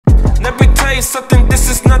Let me tell you something, this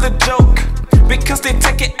is not a joke. Because they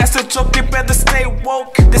take it as a joke, you better stay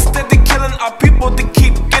woke. They steady killing our people, they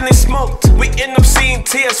keep getting smoked. We end up seeing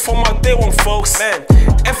tears from our day one folks. Man,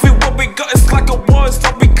 everywhere we go it's like a war. It's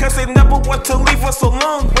not because they never want to leave us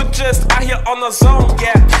alone. We're just out here on our zone,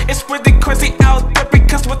 yeah. It's pretty crazy out there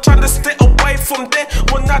because we're trying to stay away from there.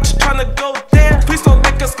 We're not trying to go there, please don't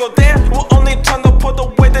make us go there. We're only trying to put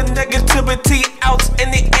away the negativity out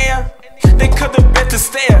in the air. They could've been to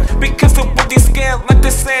stare because they're really scared. Like they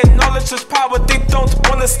say, knowledge is power, they don't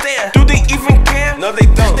wanna stare. Do they even care? No, they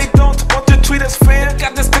don't. They don't want to treat us fair.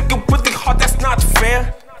 Got this thinking with the heart, that's not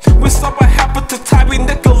fair. We saw what happened to Tyree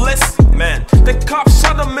Nicholas. Man, the cops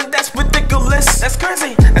shot him and that's ridiculous. That's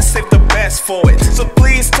crazy. I saved the best for it. So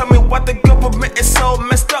please tell me why the government is so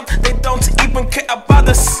messed up. They don't even care about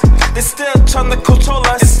us. They're still trying to control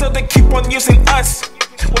us, and still they keep on using us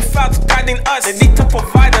without guiding us. They need to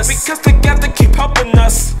provide us because together keep helping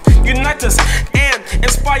us, unite us and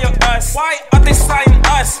inspire us. Why are they signing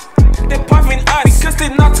us? They're proving us because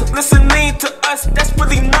they're not listening to us. That's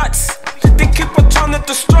really nuts. They keep on trying to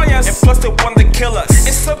destroy us, and plus they want to kill us.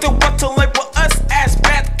 And so they want to label us as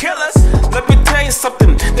bad killers. Let me tell you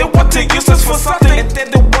something, they want to use us for something, and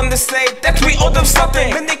then they want to say that we owe them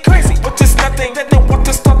something. Man, they crazy, which is nothing. Then they want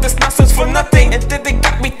to start this nonsense for nothing, and then they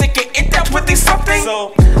got me thinking, ain't that really something?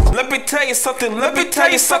 So let me tell you something, let me tell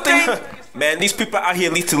you something. Man, these people out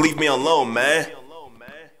here need to leave me alone, man.